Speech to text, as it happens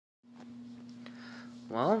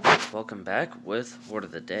Well, welcome back with Word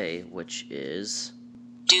of the Day, which is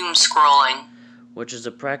Doomscrolling, which is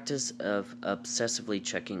a practice of obsessively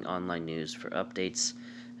checking online news for updates,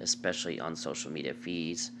 especially on social media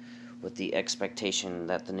feeds, with the expectation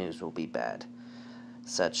that the news will be bad,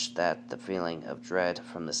 such that the feeling of dread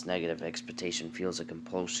from this negative expectation fuels a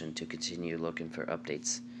compulsion to continue looking for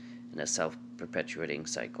updates in a self-perpetuating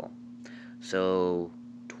cycle. So,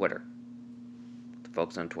 Twitter. The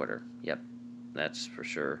folks on Twitter. Yep. That's for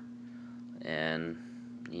sure. And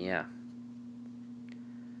yeah.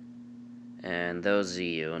 And those of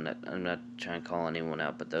you, and I'm not trying to call anyone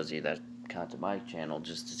out, but those of you that come to my channel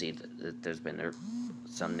just to see that there's been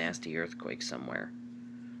some nasty earthquake somewhere.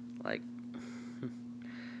 Like,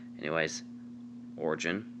 anyways,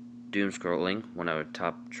 origin. Doomscrolling, one of our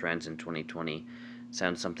top trends in 2020,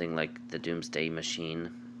 sounds something like the Doomsday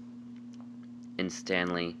Machine in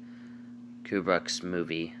Stanley Kubrick's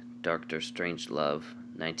movie Doctor Strangelove,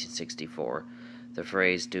 1964. The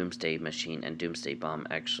phrase Doomsday Machine and Doomsday Bomb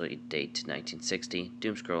actually date to 1960.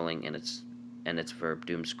 Doomscrolling and its verb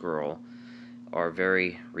doomscroll are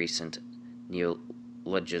very recent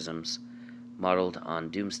neologisms modeled on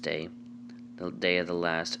Doomsday, the day of the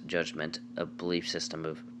Last Judgment, a belief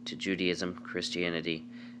system to Judaism, Christianity,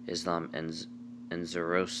 Islam, and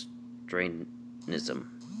Zoroastrianism.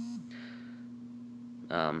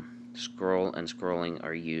 Scroll and scrolling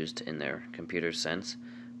are used in their computer sense,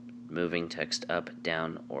 moving text up,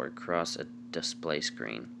 down, or across a display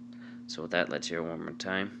screen. So with that, let's hear it one more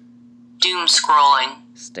time. Doomscrolling.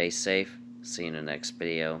 Stay safe. See you in the next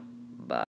video.